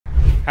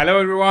Hello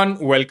everyone,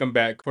 welcome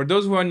back. For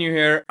those who are new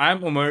here,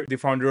 I'm Umar, the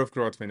founder of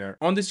GrowthWinner.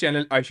 On this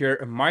channel, I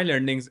share my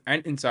learnings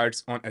and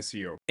insights on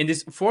SEO. In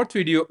this fourth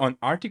video on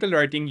article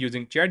writing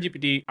using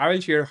ChatGPT, I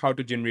will share how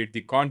to generate the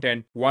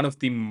content, one of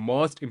the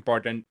most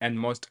important and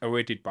most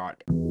awaited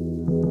part.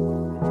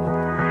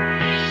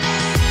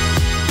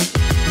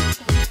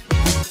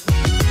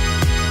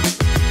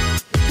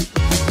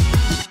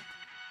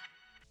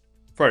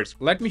 First,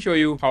 let me show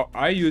you how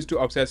I used to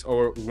obsess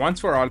over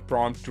once-for-all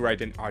prompt to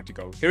write an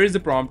article. Here is the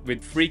prompt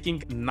with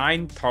freaking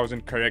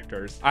 9,000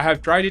 characters. I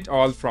have tried it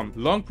all from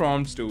long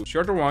prompts to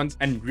shorter ones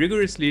and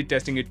rigorously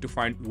testing it to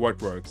find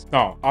what works.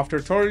 Now, after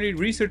thoroughly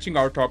researching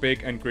our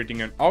topic and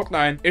creating an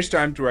outline, it's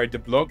time to write the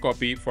blog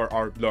copy for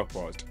our blog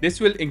post. This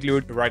will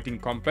include writing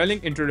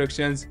compelling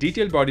introductions,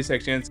 detailed body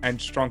sections,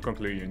 and strong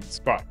conclusions.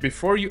 But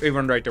before you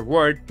even write a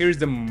word, here is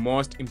the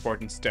most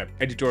important step: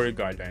 editorial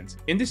guidelines.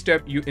 In this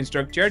step, you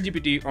instruct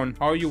ChatGPT on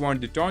how you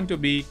want the tone to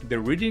be, the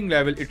reading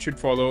level it should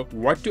follow,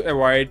 what to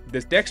avoid,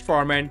 the text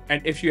format,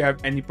 and if you have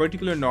any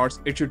particular notes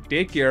it should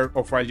take care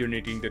of while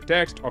generating the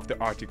text of the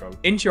article.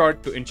 In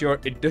short, to ensure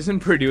it doesn't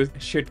produce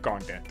shit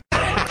content.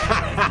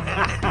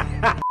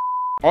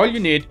 All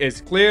you need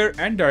is clear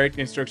and direct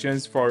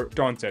instructions for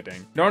tone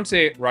setting. Don't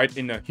say write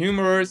in a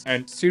humorous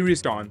and serious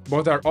tone.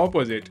 Both are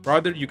opposite.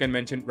 Rather, you can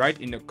mention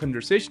write in a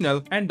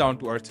conversational and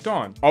down-to-earth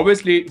tone.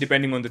 Obviously,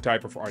 depending on the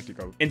type of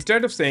article.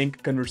 Instead of saying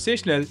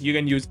conversational, you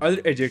can use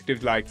other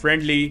adjectives like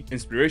friendly,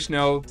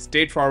 inspirational,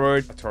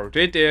 straightforward,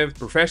 authoritative,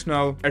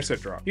 professional,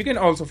 etc. You can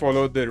also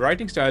follow the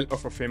writing style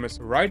of a famous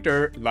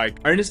writer like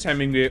Ernest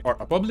Hemingway or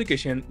a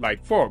publication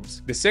like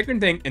Forbes. The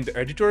second thing in the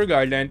editorial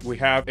guideline we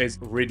have is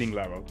reading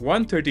level.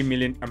 130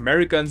 million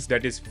Americans,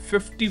 that is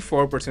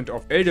 54%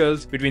 of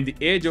adults between the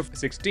age of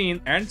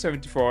 16 and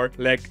 74,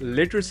 lack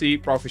literacy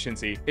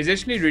proficiency,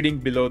 essentially reading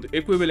below the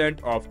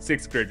equivalent of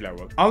 6th grade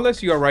level.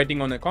 Unless you are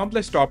writing on a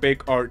complex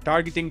topic or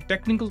targeting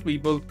technical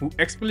people who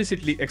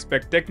explicitly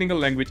expect technical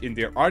language in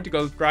their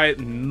article, try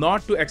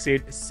not to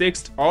exceed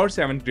 6th or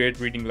 7th grade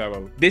reading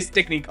level. This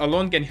technique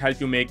alone can help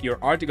you make your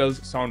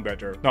articles sound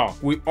better. Now,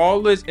 we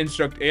always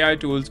instruct AI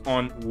tools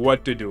on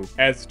what to do.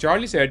 As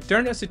Charlie said,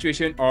 turn a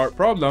situation or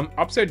problem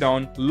upside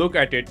down, look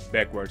at it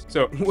backwards.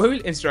 So we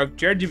will instruct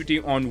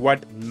ChatGPT on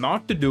what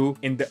not to do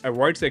in the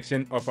avoid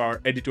section of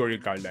our editorial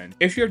guideline.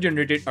 If you have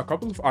generated a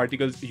couple of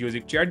articles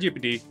using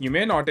ChatGPT, you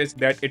may notice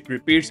that it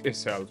repeats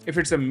itself. If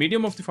it's a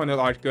medium of the funnel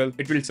article,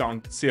 it will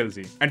sound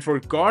salesy. And for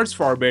God's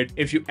forbid,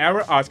 if you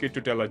ever ask it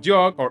to tell a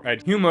joke or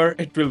add humor,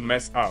 it will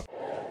mess up.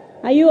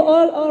 Are you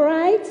all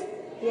right?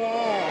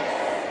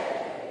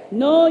 Yes.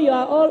 No, you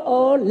are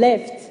all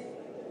left.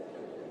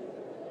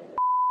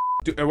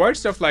 To avoid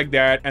stuff like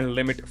that and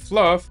limit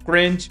fluff,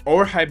 cringe,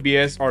 or hype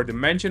BS or the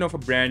mention of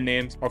brand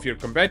names of your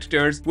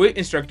competitors, we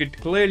instruct it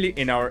clearly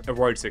in our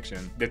avoid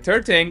section. The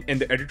third thing in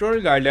the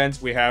editorial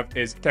guidelines we have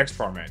is text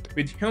format.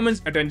 With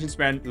humans' attention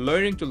span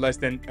lowering to less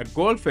than a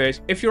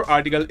goldfish, if your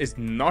article is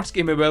not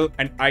skimmable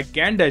and I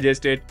can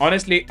digest it,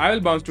 honestly, I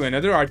will bounce to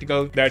another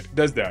article that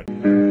does that.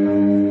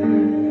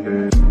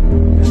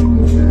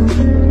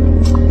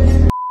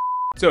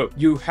 So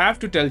you have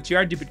to tell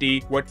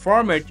ChatGPT what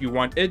format you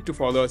want it to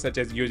follow, such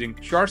as using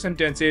short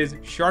sentences,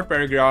 short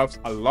paragraphs,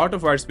 a lot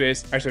of word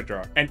space,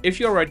 etc. And if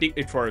you're writing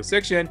it for a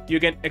section, you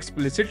can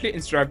explicitly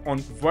instruct on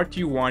what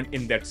you want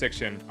in that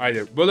section,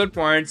 either bullet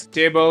points,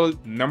 table,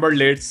 number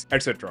lists,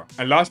 etc.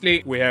 And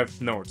lastly, we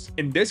have notes.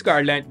 In this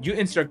guideline, you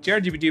instruct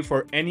ChatGPT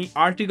for any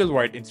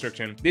article-wide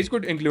instruction. This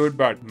could include,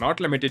 but not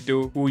limited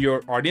to, who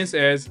your audience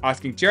is,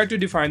 asking Chat to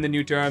define the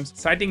new terms,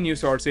 citing new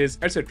sources,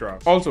 etc.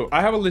 Also,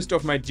 I have a list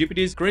of my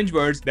GPT's cringe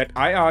words that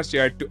I asked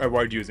Chat to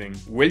avoid using.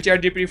 Will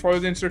ChatGPT follow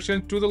the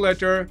instructions to the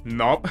letter?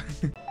 Nope.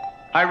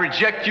 I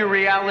reject your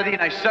reality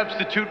and I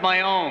substitute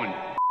my own.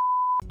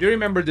 Do you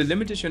remember the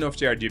limitation of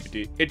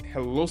ChatGPT? It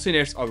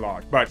hallucinates a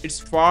lot, but it's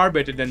far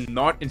better than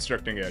not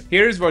instructing it.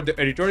 Here is what the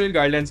editorial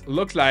guidelines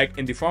look like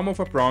in the form of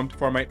a prompt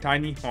for my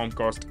tiny home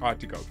cost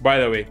article. By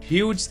the way,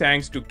 huge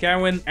thanks to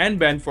Kevin and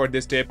Ben for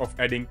this tip of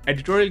adding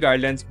editorial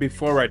guidelines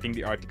before writing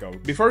the article.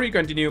 Before we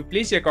continue,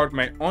 please check out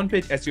my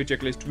on-page SEO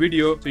checklist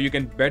video so you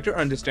can better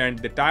understand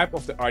the type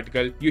of the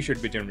article you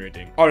should be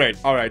generating.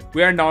 Alright,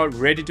 we are now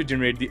ready to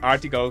generate the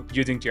article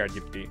using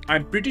ChatGPT.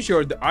 I'm pretty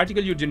sure the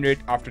article you generate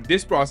after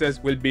this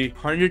process will be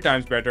 100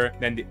 times better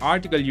than the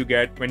article you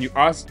get when you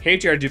ask, hey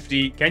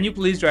ChatGPT, can you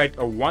please write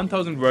a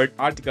 1000-word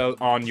article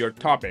on your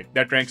topic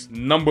that ranks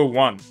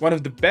 #1. One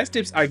of the best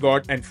tips I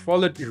got and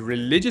followed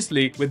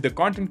religiously with the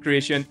content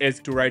creation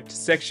is to write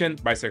section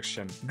by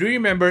section. Do you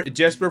remember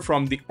Jasper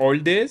from the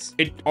old days?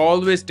 It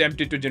always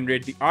tempted to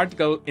generate the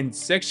article in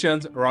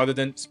sections rather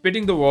than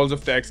spitting the walls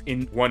of text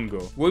in one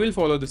go. We will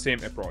follow the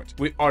same approach.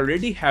 We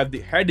already have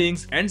the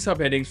headings and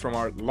subheadings from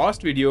our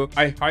last video.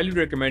 I highly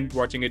recommend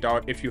watching it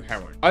out if you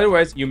haven't.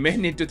 Otherwise, you may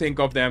need need to think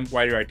of them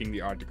while writing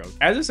the article.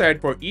 As I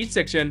said, for each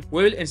section,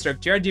 we will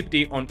instruct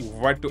ChatGPT on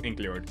what to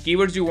include.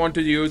 Keywords you want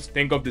to use,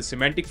 think of the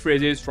semantic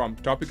phrases from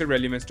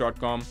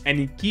topicalrelevance.com,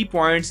 any key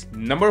points,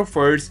 number of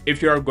words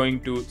if you are going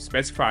to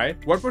specify,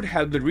 what would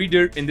help the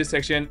reader in this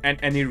section, and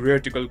any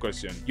rhetorical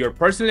question. Your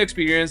personal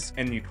experience,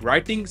 any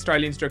writing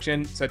style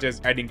instruction such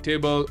as adding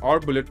table or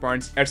bullet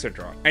points,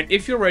 etc. And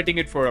if you're writing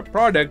it for a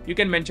product, you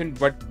can mention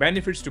what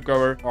benefits to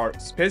cover or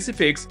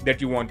specifics that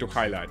you want to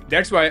highlight.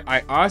 That's why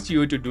I asked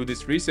you to do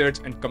this research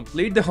and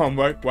complete the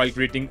homework while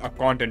creating a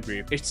content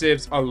brief. It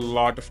saves a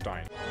lot of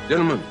time.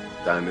 Gentlemen,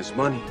 time is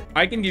money.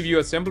 I can give you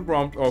a simple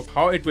prompt of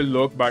how it will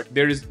look, but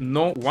there is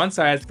no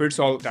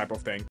one-size-fits-all type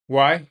of thing.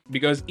 Why?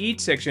 Because each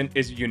section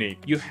is unique.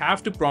 You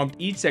have to prompt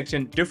each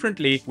section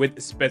differently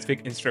with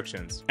specific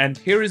instructions. And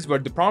here is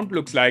what the prompt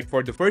looks like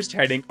for the first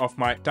heading of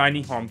my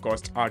tiny home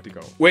cost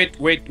article. Wait.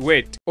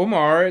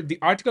 Umar, the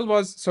article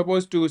was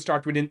supposed to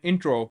start with an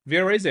intro.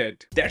 Where is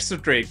it? That's the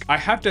trick. I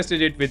have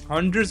tested it with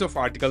hundreds of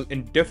articles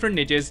in different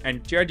niches,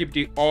 and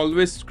ChatGPT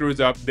always screws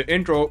up the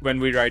intro when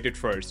we write it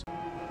first.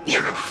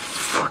 You're a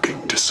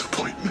fucking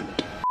disappointment.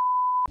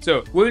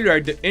 So we will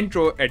write the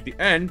intro at the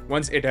end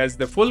once it has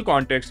the full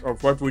context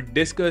of what we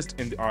discussed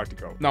in the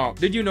article. Now,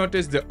 did you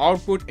notice the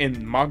output in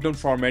Markdown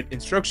format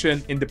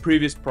instruction in the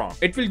previous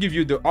prompt? It will give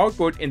you the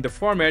output in the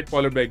format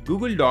followed by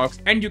Google Docs,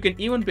 and you can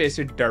even paste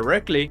it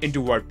directly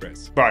into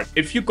WordPress. But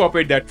if you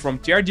copy that from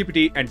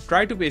ChatGPT and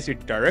try to paste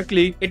it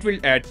directly, it will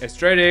add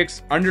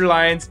asterisks,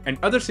 underlines, and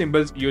other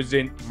symbols used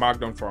in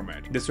Markdown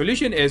format. The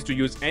solution is to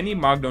use any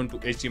Markdown to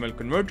HTML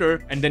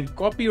converter and then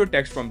copy your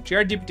text from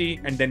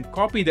ChatGPT and then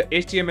copy the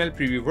HTML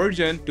preview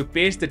version to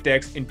paste the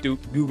text into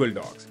Google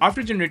Docs.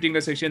 After generating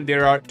a section,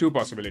 there are two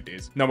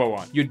possibilities. Number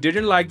one, you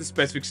didn't like the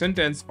specific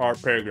sentence or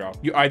paragraph.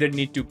 You either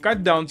need to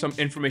cut down some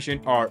information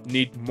or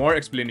need more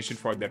explanation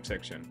for that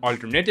section.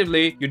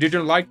 Alternatively, you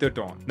didn't like the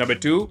tone. Number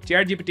two,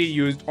 ChatGPT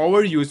used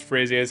overused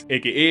phrases,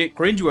 aka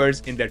cringe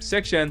words, in that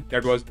section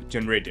that was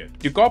generated.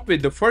 To copy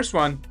the first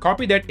one,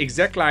 copy that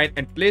exact line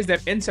and place them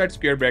inside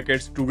square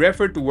brackets to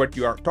refer to what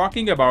you are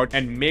talking about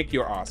and make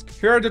your ask.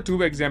 Here are the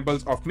two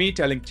examples of me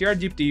telling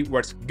ChatGPT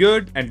what's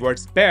good and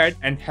what's bad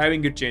and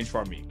having it change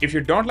for me. If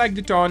you don't like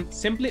the tone,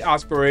 simply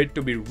ask for it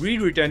to be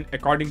rewritten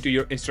according to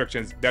your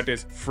instructions, that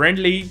is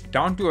friendly,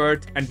 down to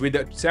earth, and with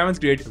a 7th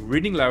grade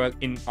reading level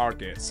in our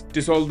case.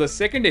 To solve the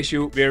second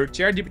issue where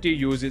ChatGPT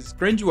uses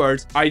cringe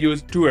words, I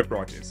use two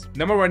approaches.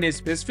 Number one is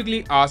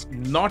specifically ask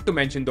not to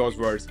mention those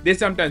words. They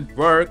sometimes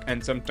work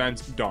and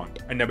sometimes don't.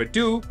 And number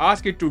two,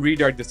 ask it to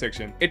rewrite the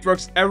section. It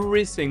works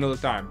every single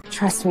time.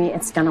 Trust me,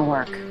 it's gonna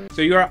work.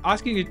 So you are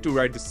asking it to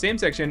write the same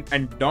section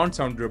and don't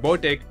sound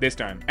robotic this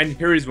time. And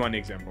here is one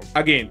example.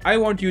 Again, I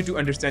want you to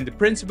understand the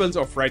principles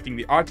of writing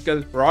the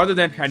article rather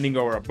than handing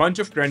over a bunch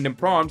of random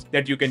prompts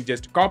that you can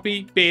just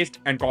copy, paste,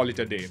 and call it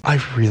a day.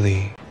 I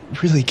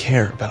really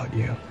care about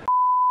you.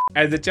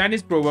 As the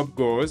Chinese proverb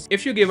goes,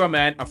 if you give a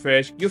man a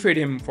fish, you feed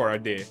him for a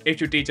day. If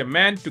you teach a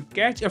man to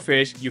catch a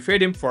fish, you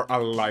feed him for a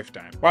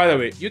lifetime. By the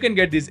way, you can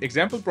get these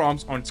example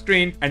prompts on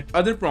screen and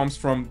other prompts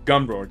from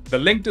Gumroad. The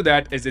link to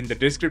that is in the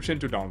description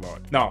to download.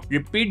 Now,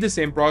 repeat the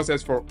same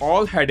process for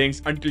all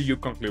headings until you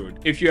conclude.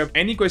 If you have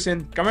any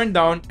question, comment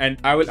down and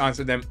I will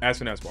answer them as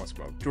soon as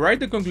possible. To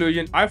write the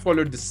conclusion, I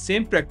followed the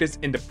same practice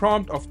in the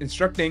prompt of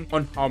instructing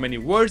on how many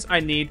words I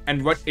need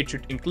and what it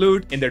should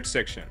include in that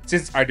section.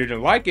 Since I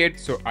didn't like it,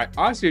 so I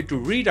asked it to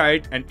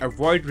rewrite and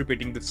avoid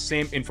repeating the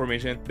same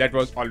information that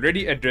was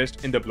already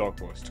addressed in the blog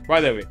post.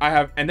 By the way, I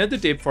have another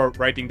tip for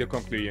writing the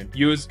conclusion.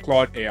 Use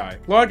Claude AI.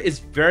 Claude is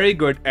very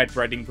good at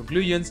writing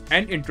conclusions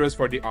and intros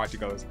for the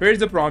articles. Here's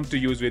the prompt to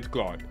use with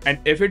Claude. And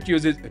if it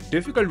uses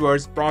difficult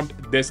words,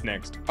 prompt this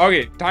next.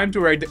 Okay, time to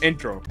write the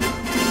intro.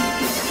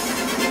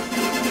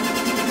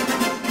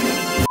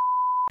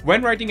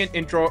 When writing an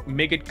intro,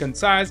 make it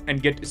concise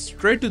and get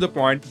straight to the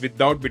point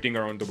without beating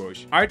around the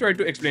bush. I try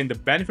to explain the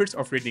benefits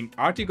of reading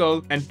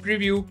article and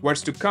preview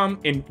what's to come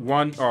in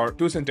 1 or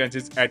 2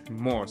 sentences at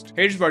most.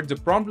 Here's what the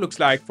prompt looks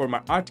like for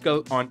my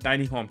article on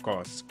tiny home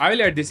costs. I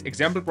will add this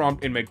example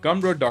prompt in my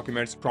Gumroad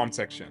documents prompt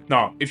section.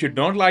 Now, if you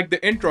don't like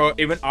the intro,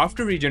 even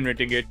after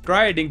regenerating it,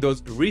 try adding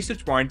those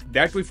research points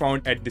that we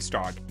found at the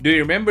start. Do you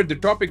remember the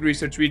topic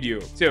research video?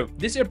 So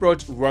this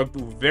approach worked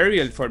very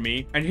well for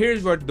me, and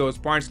here's what those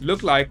points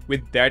look like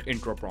with that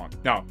intro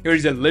prompt. Now, here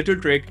is a little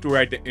trick to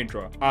write the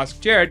intro.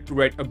 Ask Chat to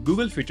write a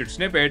Google featured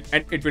snippet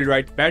and it will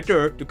write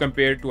better to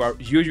compare to our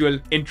usual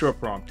intro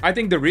prompt. I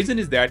think the reason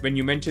is that when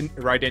you mention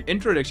write an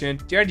introduction,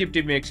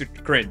 ChatGPT makes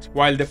it cringe,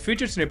 while the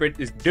featured snippet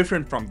is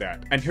different from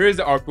that. And here is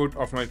the output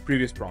of my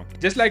previous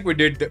prompt. Just like we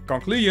did the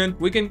conclusion,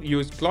 we can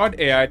use Claude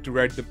AI to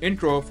write the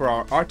intro for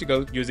our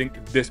article using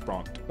this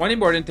prompt. One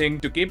important thing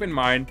to keep in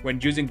mind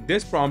when using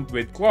this prompt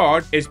with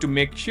Claude is to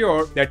make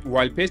sure that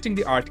while pasting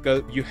the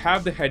article, you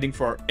have the heading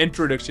for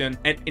introduction introduction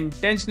and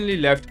intentionally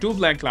left 2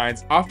 blank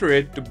lines after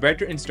it to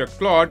better instruct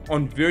Claude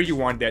on where you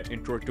want that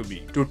intro to be.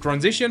 To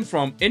transition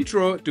from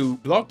intro to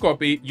blog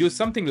copy, use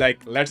something like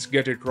 "let's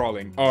get it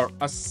rolling" or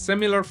a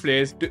similar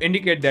phrase to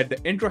indicate that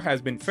the intro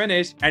has been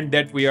finished and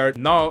that we are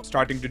now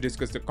starting to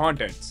discuss the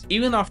contents.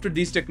 Even after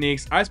these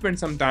techniques, I spent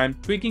some time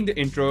tweaking the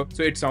intro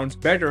so it sounds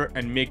better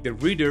and make the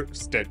reader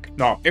stick.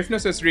 Now, if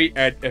necessary,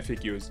 add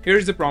FAQs. Here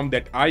is the prompt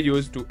that I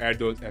use to add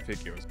those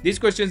FAQs. These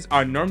questions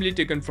are normally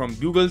taken from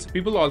Google's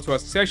People Also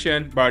Ask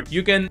session, but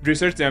you can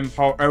research them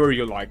however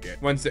you like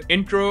it. Once the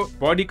intro,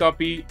 body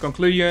copy,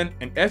 conclusion,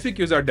 and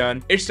FAQs are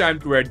done, it's time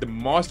to add the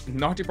most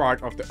naughty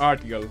part of the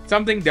article,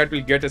 something that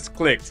will get us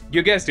clicks.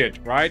 You guessed it,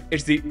 right?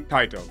 It's the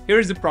title. Here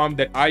is the prompt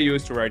that I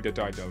use to write the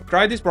title.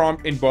 Try this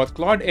prompt in both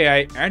Claude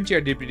AI and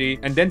ChatGPT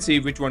and then see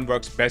which one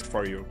works best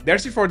for you.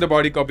 That's it for the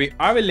body copy.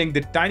 I will link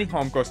the tiny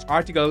home cost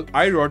article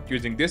I wrote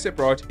using this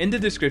approach in the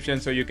description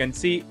so you can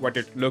see what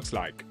it looks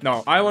like.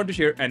 Now, I want to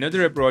share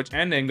another approach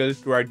and angle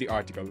to write the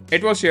article.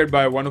 It was shared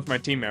by one of my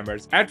team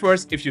members. At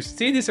first, if you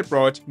see this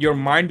approach, your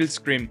mind will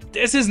scream,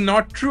 "This is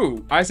not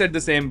true." I said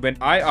the same when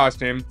I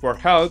asked him for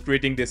help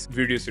creating this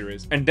video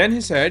series. And then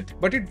he said,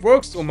 "But it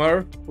works,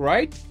 Umar,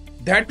 right?"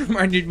 That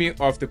reminded me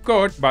of the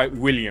quote by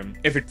William.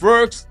 If it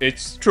works,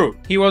 it's true.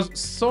 He was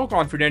so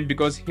confident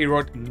because he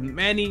wrote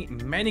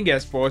many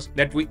guest posts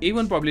that we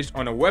even published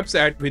on a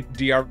website with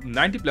DR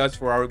 90+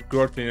 for our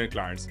GrowthWinner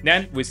clients.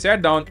 Then we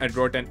sat down and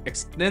wrote an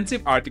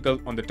extensive article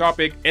on the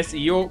topic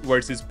SEO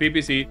versus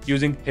PPC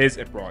using his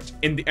approach.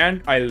 In the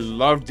end, I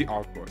loved the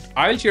output.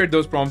 I'll share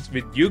those prompts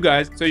with you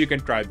guys so you can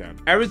try them.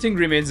 Everything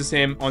remains the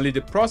same, only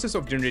the process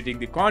of generating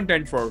the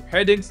content for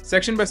headings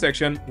section by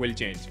section will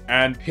change.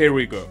 And here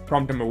we go.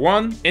 Prompt number 1.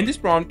 In this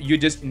prompt, you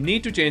just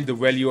need to change the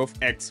value of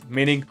X,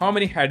 meaning how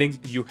many headings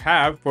you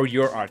have for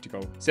your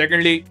article.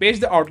 Secondly,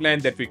 paste the outline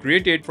that we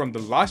created from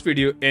the last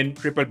video in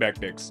triple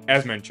backticks,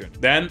 as mentioned.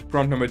 Then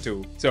prompt number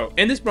 2. So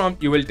in this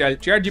prompt, you will tell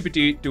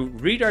ChatGPT to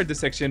rewrite the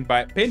section by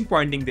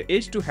pinpointing the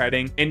H2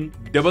 heading in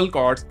double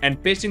quotes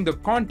and pasting the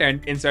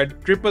content inside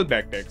triple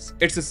backticks.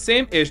 It's the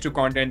same H2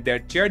 content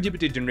that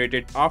ChatGPT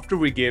generated after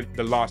we gave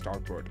the last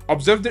output.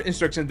 Observe the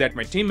instructions that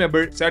my team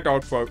member set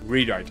out for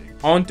rewriting.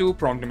 On to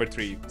prompt number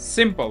 3.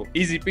 Simple.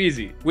 Easy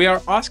peasy. We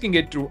are asking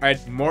it to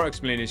add more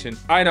explanation.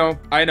 I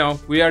know,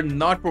 we are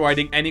not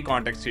providing any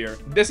context here.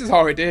 This is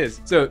how it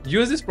is. So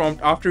use this prompt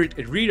after it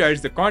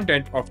rewrites the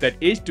content of that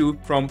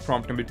H2 from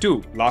prompt number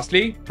 2.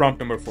 Lastly,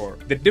 prompt number 4.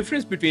 The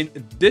difference between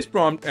this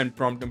prompt and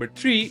prompt number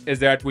 3 is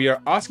that we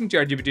are asking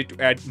ChatGPT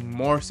to add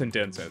more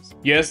sentences.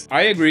 Yes,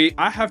 I agree.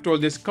 I have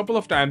told this couple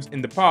of times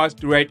in the past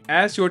to write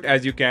as short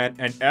as you can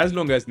and as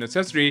long as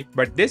necessary,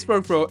 but this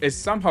workflow is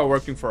somehow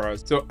working for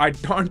us, so I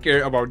don't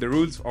care about the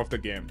rules of the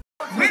game.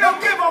 We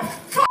don't give a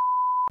fuck!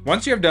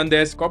 Once you have done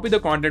this, copy the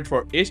content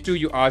for H2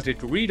 you asked it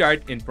to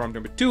rewrite in prompt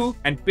number 2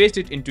 and paste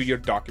it into your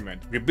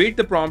document. Repeat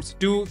the prompts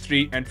 2,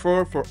 3, and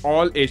 4 for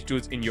all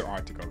H2s in your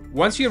article.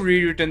 Once you have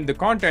rewritten the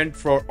content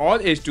for all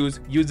H2s,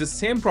 use the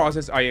same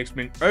process I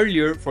explained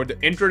earlier for the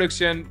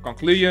introduction,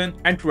 conclusion,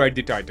 and to write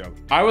the title.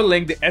 I will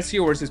link the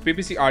SEO versus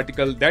PPC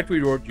article that we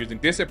wrote using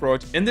this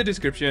approach in the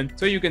description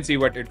so you can see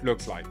what it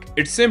looks like.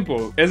 It's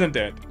simple, isn't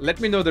it?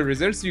 Let me know the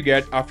results you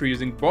get after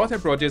using both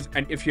approaches,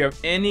 and if you have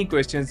any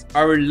questions,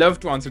 I would love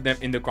to answer them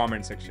in the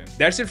comment section.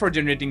 That's it for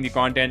generating the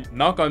content.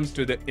 Now comes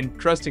to the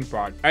interesting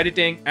part,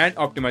 editing and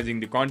optimizing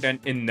the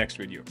content in next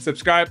video.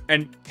 Subscribe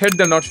and hit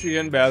the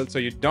notification bell so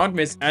you don't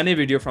miss any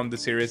video from the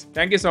series.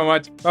 Thank you so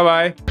much.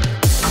 Bye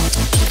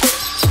bye.